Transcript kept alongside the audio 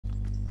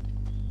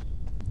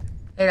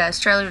Hey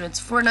guys, Trailer,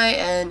 it's Fortnite,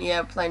 and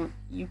yeah, playing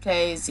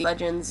UK Z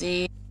Legend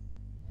Z.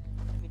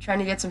 I'm trying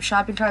to get some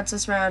shopping carts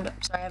this round.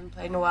 I'm sorry I haven't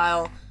played in a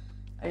while.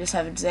 I just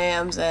have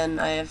exams, and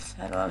I have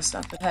had a lot of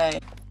stuff, but hey.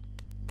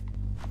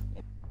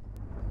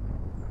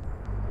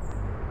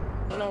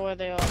 I don't know where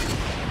they are.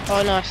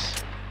 Oh,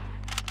 nice.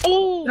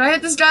 Oh! Did I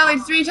hit this guy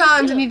like 3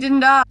 times and he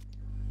didn't die?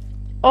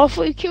 Oh, I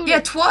thought you killed him.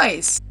 Yeah,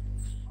 twice!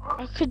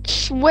 I could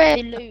swear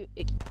they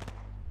looted.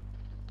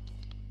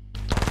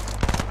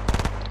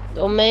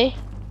 On me.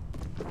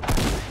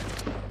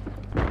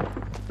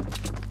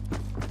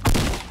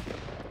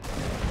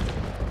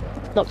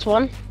 Knocked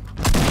one.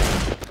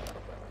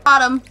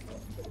 Got him!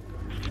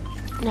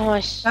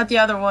 Nice. Got the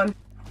other one.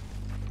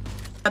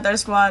 Got their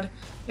squad.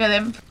 Yeah, they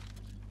have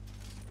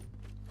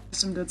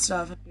some good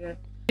stuff up here.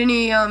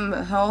 Any,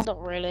 health?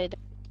 Not really.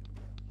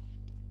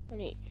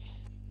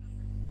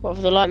 What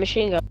for the light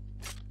machine gun?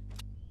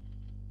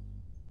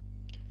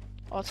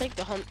 I'll take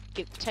the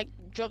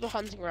drop the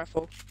hunting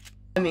rifle.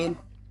 I mean.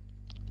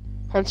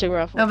 Hunting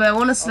rifle. No, but I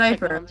want a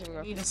sniper.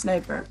 I Need a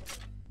sniper.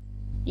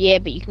 Yeah,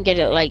 but you can get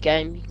it late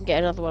game. You can get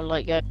another one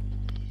late game.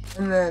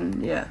 And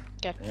then, yeah.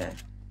 Okay. Yeah.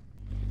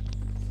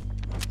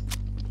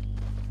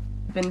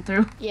 Been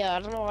through. Yeah, I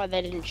don't know why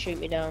they didn't shoot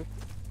me down.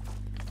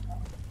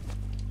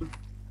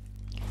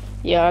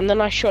 Yeah, and then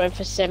I shot him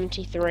for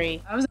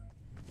 73. I was.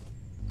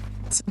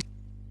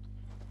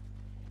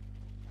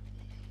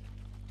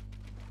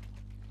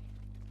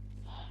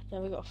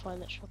 Now we gotta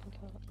find that shopping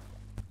cart.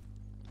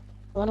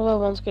 I wonder where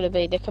one's gonna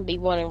be. There can be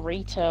one in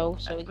retail,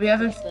 so we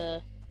have put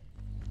the...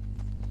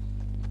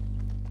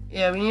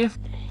 Yeah, we need a...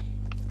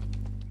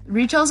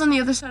 Retail's on the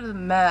other side of the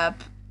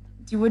map.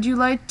 Would you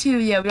like to?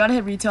 Yeah, we gotta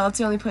hit retail. It's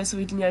the only place that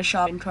we can get a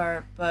shopping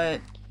cart, but...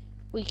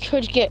 We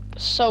could get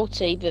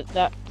salty,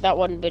 but that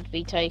one would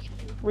be taken.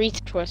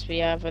 Retail choice we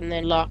have, and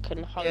then luck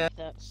and hope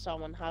that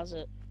someone has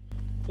it.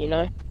 You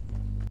know?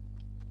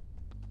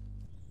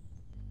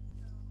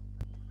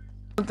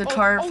 The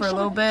cart for a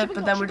little bit,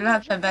 but then we're gonna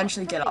have to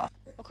eventually get off.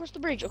 Across the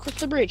bridge.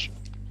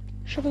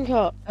 Shopping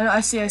cart.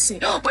 I see.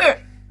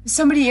 Where? Is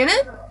somebody in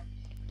it?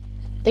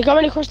 They're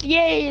going across the...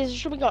 Yeah, there's a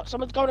shopping cart.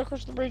 Someone's going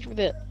across the bridge with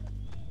it.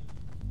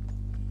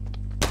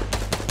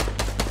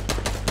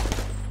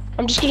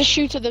 I'm just gonna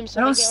shoot at them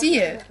so I don't see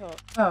it.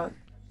 Oh.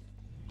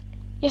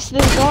 Yes,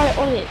 there's a guy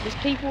on it. There's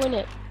people in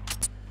it.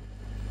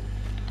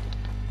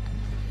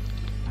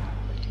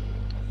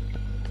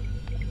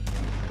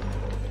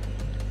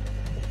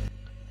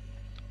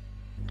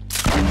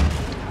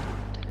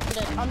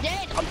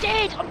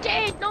 I'm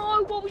dead!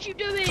 No, what was you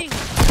doing?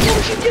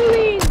 Give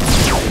me!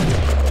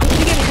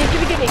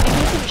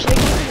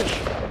 Finish.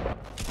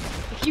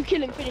 If you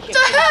kill him, finish it.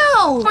 What the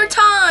hell? 4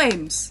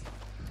 times!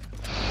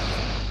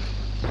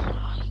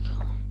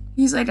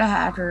 He's like a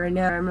hacker right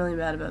now. I'm really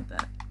mad about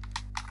that.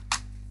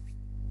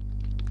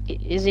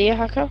 Is he a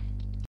hacker?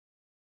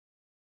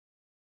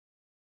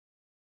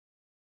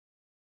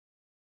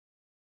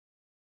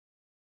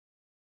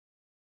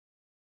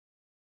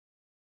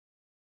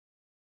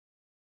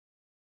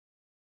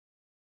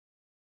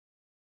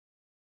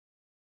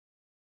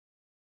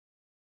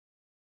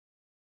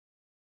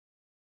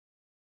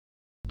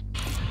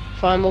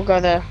 Fine, we'll go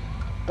there.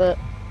 But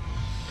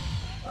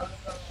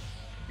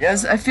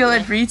yes, I feel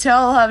like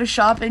retail will have a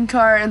shopping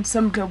cart and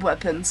some good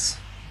weapons.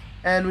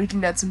 And we can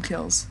get some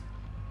kills.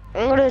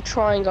 I'm gonna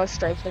try and go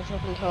straight for the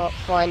shopping cart,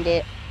 find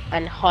it,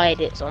 and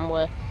hide it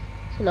somewhere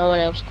so no one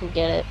else can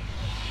get it.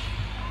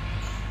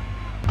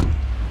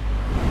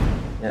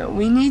 Yeah,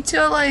 we need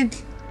to like...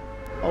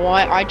 Oh,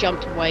 I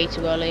jumped way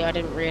too early, I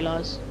didn't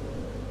realise.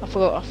 I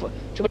forgot.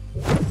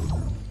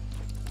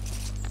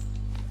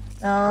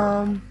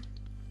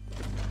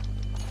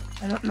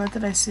 I don't know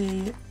that I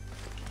see...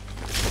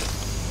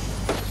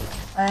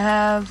 I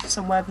have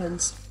some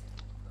weapons.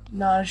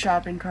 Not a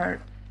shopping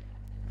cart.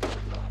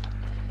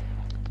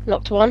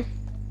 Knocked one.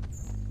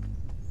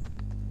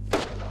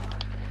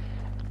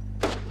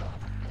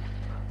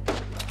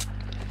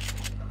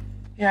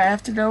 Yeah, I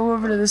have to go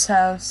over to this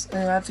house and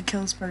I have to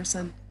kill this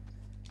person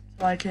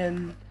so I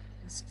can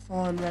just full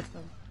on wreck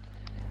them.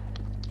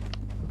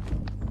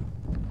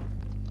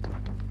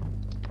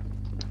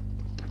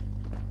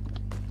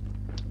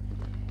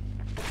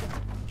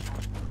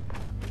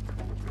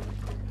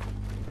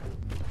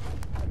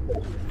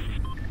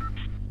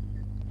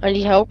 I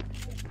need help.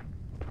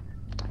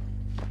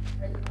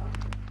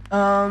 He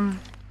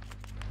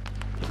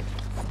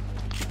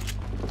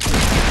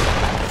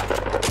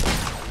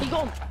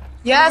gone.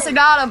 Yes, I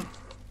got him!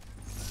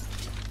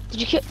 Did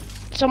you kill?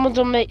 Someone's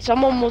on me.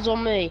 Someone was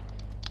on me.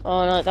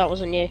 Oh no, that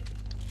wasn't you.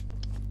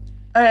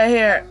 Alright,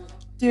 here.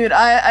 Dude,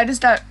 I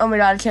just got... Oh my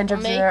god, I can't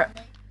jump through there.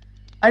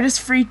 I just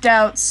freaked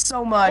out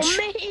so much.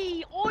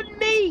 On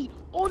me!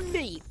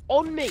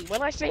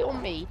 When I say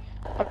on me,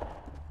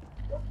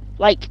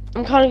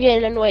 I'm kind of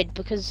getting annoyed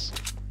because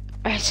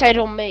I said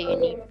on me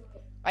and you...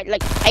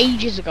 like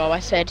ages ago I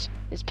said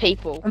there's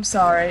people. I'm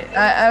sorry.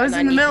 I was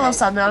in the middle of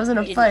something. I was in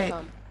a fight.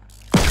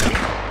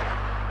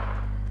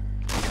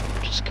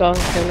 Just go and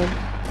kill him.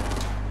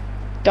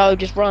 Go,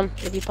 just run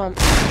with your pump.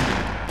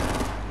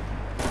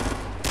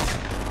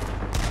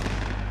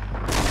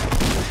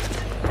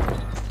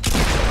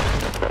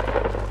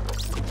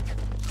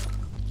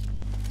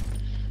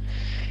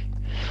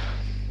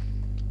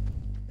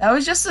 That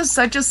was just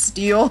such a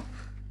steal.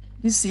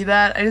 You see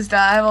that? I just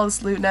died. I have all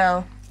this loot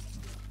now.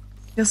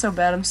 I feel so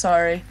bad. I'm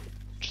sorry.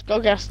 Just go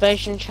gas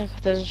station, check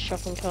if there's a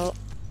shopping cart.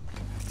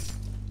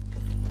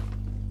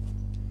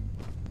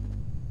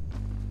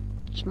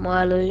 It's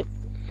my loot.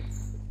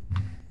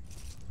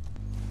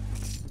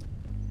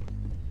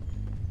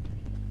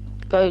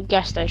 Go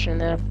gas station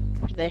there.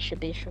 There should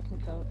be a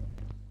shopping cart.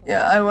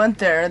 Yeah, I went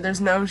there. There's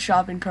no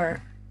shopping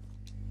cart.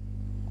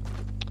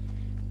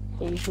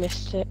 You've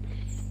missed it.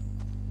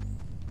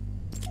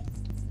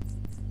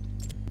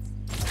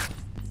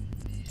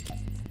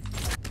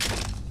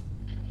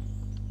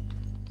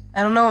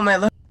 I don't know what my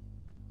look,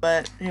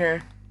 but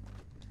here.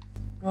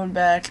 Going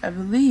back, I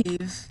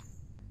believe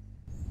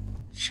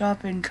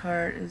shopping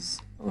cart is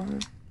over.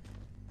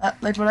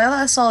 Like when I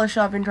last saw a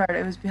shopping cart,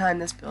 it was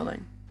behind this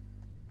building.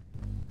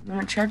 I'm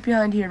gonna check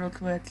behind here real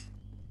quick.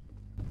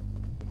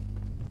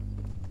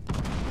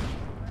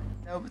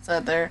 Nope, it's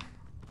not there.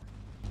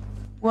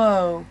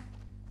 Whoa.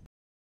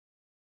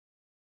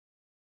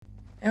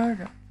 There we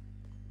go.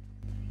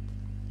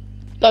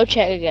 Go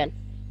check again,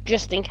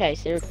 just in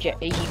case you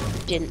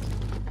didn't.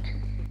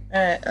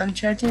 Alright, I'm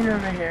checking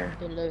over here.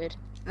 Been looted.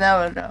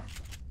 Now we go.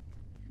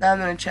 Now I'm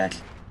gonna check.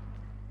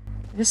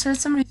 I just heard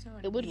somebody throw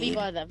a It would be nade.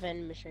 by that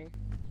vending machine.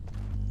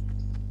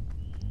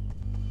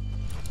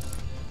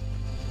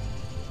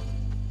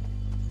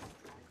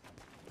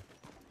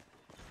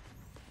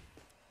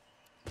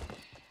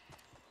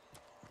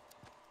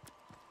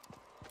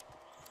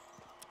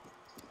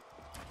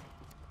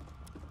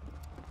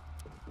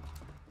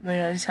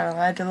 Wait, I just kinda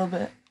lagged a little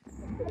bit.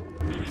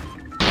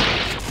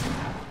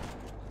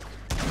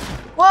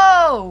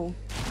 Whoa!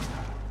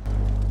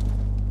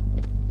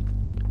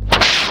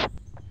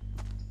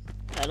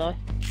 Hello.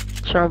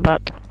 Sorry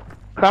about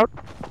crowd.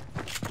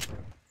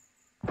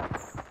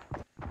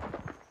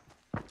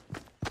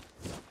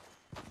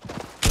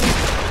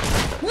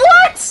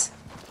 What?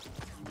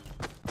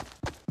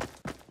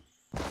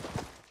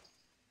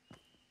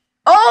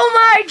 Oh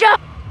my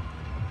god!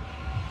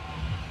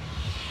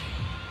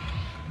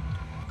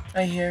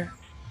 Right here.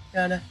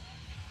 Gotta.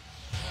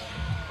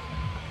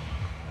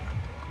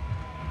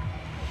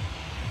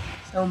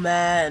 So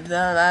mad. The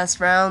last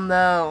round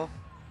though.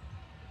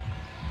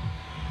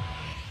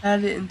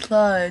 Had it in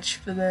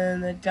clutch, but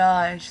then I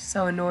died. She's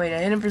so annoying.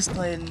 I never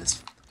played in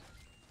this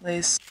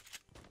place.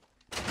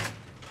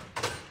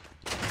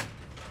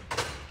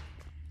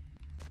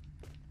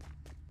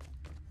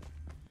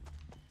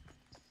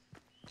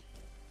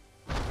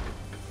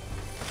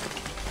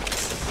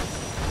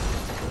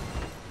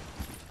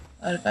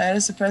 But if I had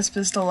a suppressed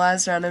pistol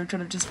last round, I would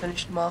have just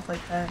finished him off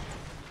like that.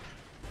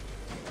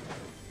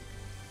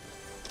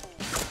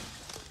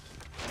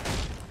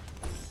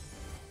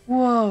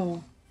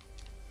 Whoa.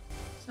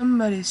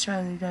 Somebody's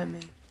trying to get me.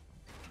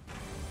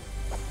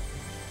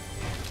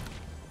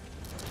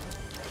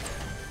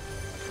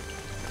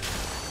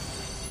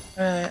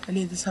 Alright, I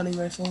need this hunting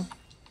rifle.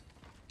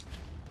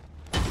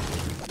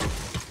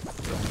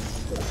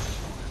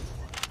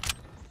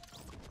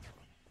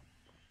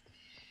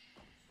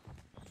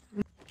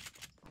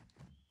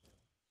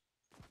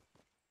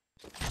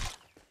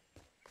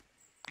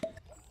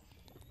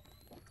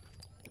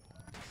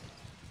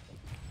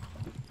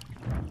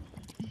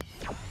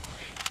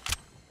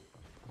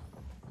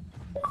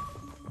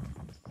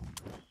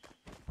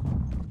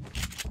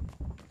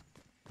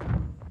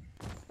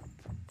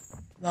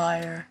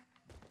 Liar.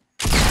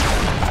 I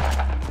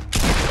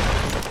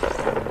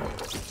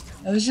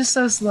was just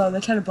so slow,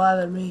 that kind of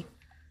bothered me.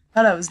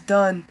 Thought I was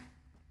done.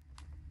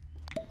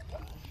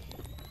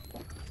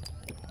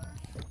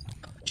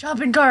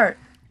 Shopping cart!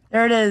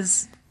 There it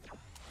is.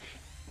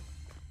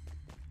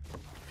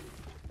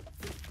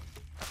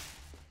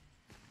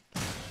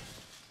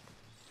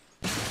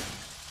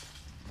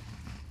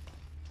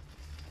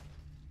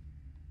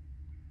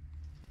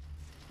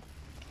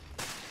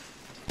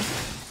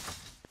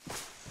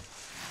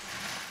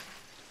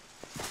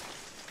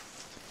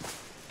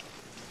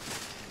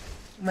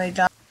 My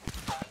god.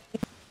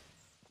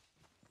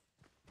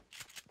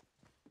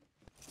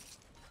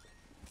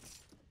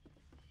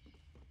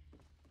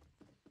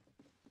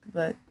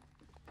 But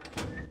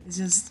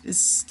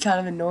it's kind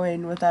of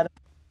annoying without it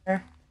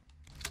there.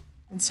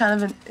 It's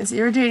kind of it's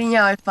irritating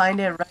how I find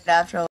it right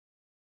after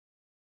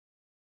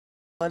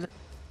there's a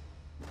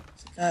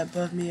guy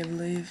above me, I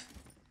believe.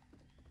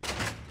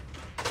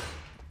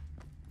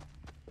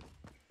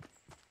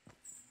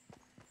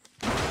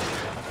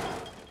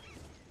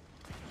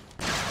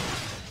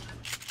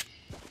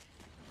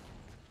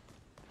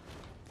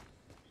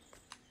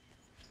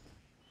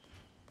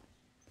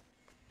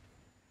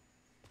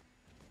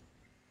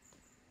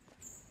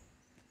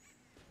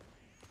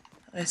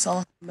 I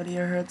saw somebody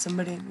or heard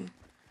somebody.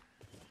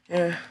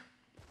 Yeah.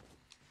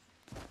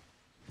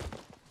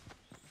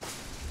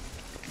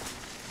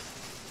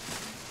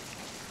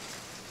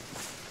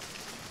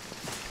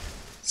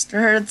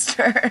 Stir.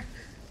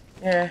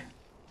 Yeah.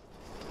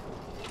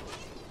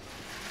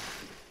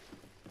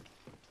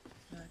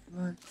 Come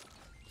on.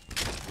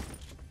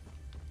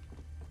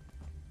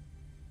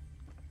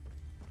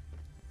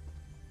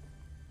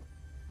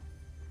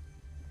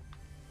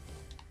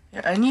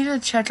 I need to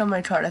check on my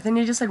chart. I think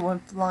he just like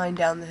went flying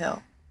down the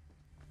hill.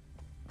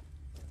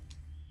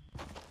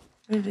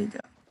 Where did he go?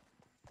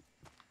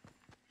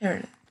 Here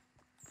it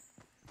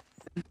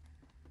is.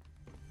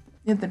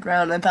 Hit the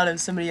ground. I thought it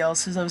was somebody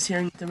else because I was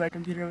hearing it through my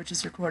computer, which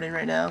is recording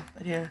right now.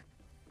 But here.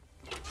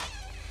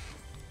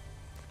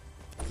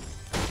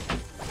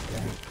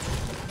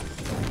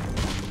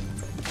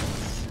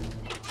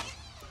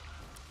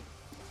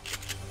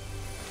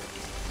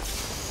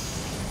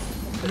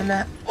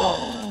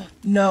 Oh,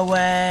 no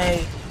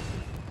way.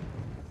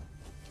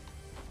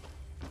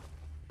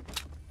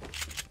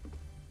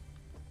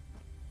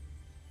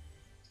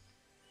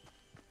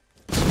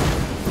 I'm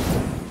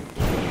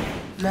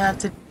gonna have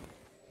to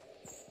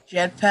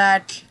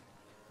JetPack.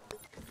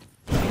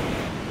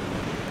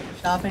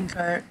 Shopping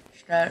cart.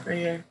 Strat right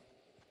here.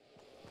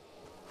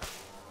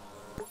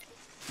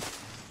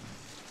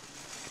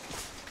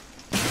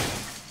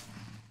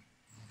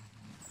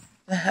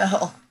 The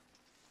hell?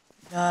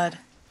 God.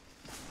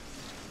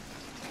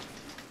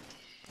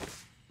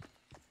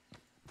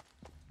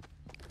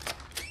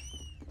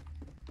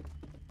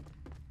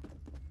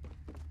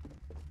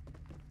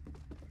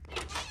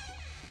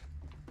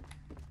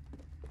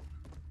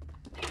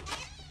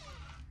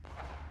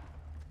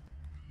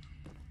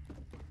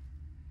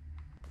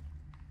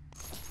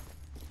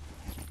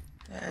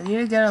 Yeah, I need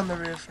to get on the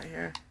roof right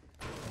here.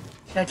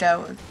 Check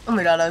out. Oh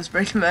my god, I was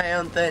breaking my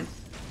own thing.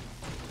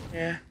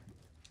 Yeah.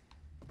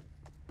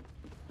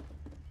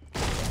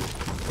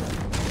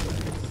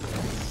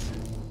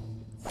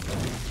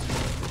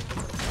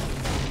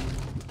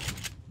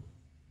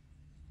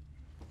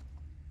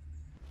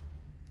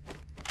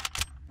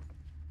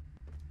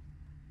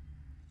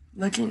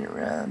 Looking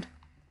around.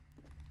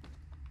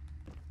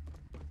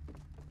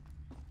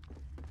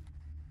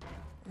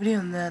 Nobody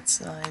on that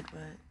side,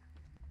 but...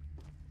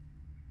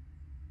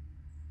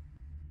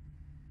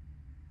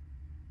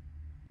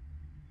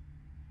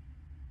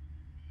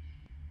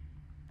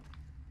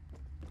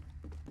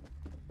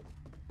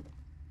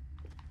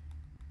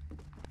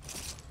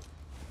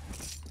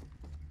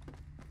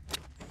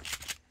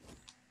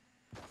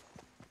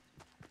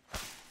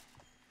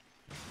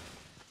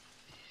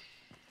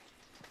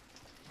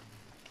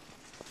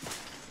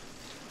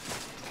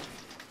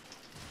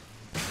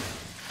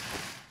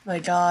 My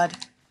god.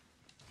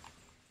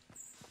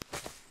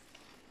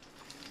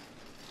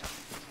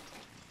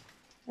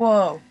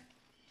 Whoa.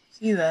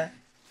 See that?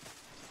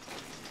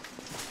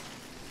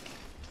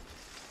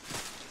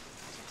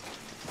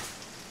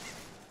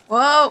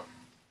 Whoa!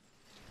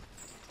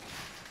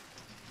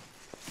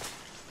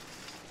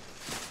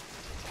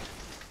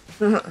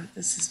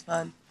 This is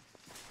fun.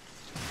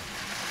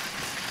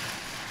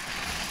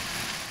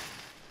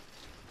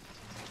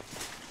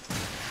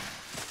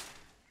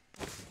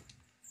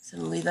 So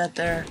leave that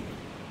there.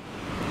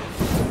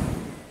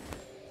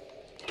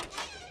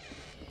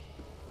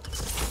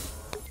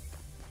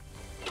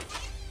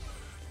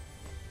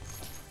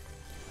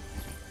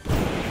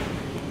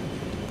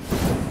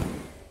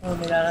 Oh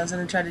my god, I was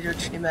gonna try to do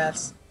tree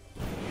maps.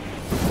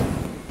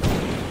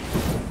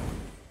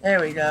 There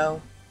we go.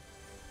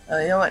 Oh,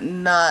 you know what?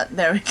 Not.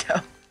 There we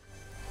go.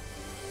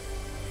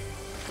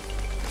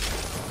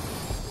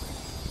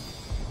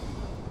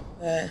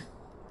 Okay.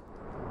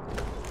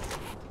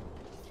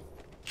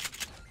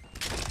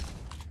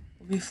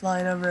 We'll be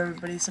flying over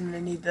everybody, so I'm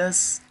gonna need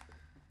this.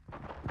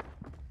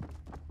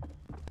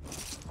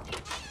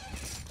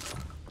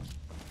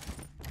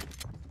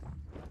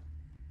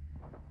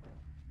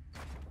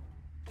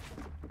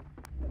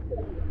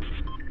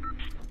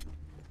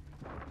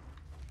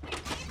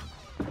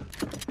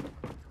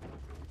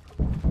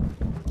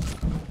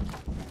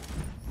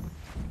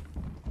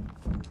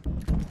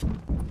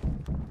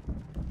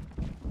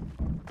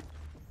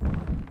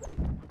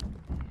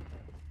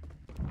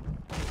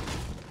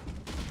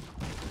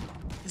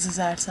 This is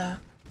our top.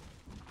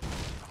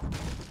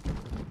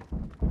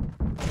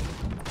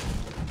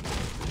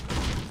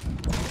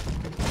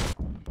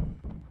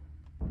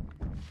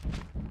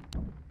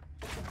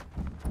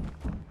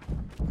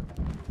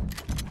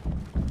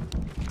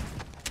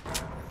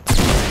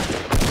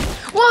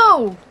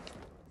 Whoa!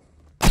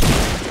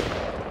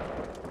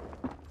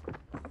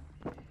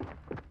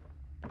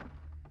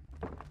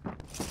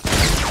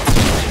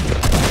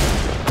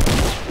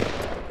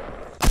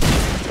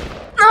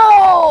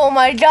 Oh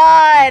my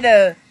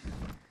god!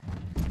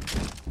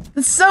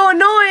 It's so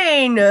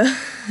annoying!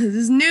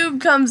 This noob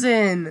comes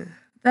in.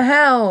 The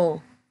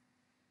hell?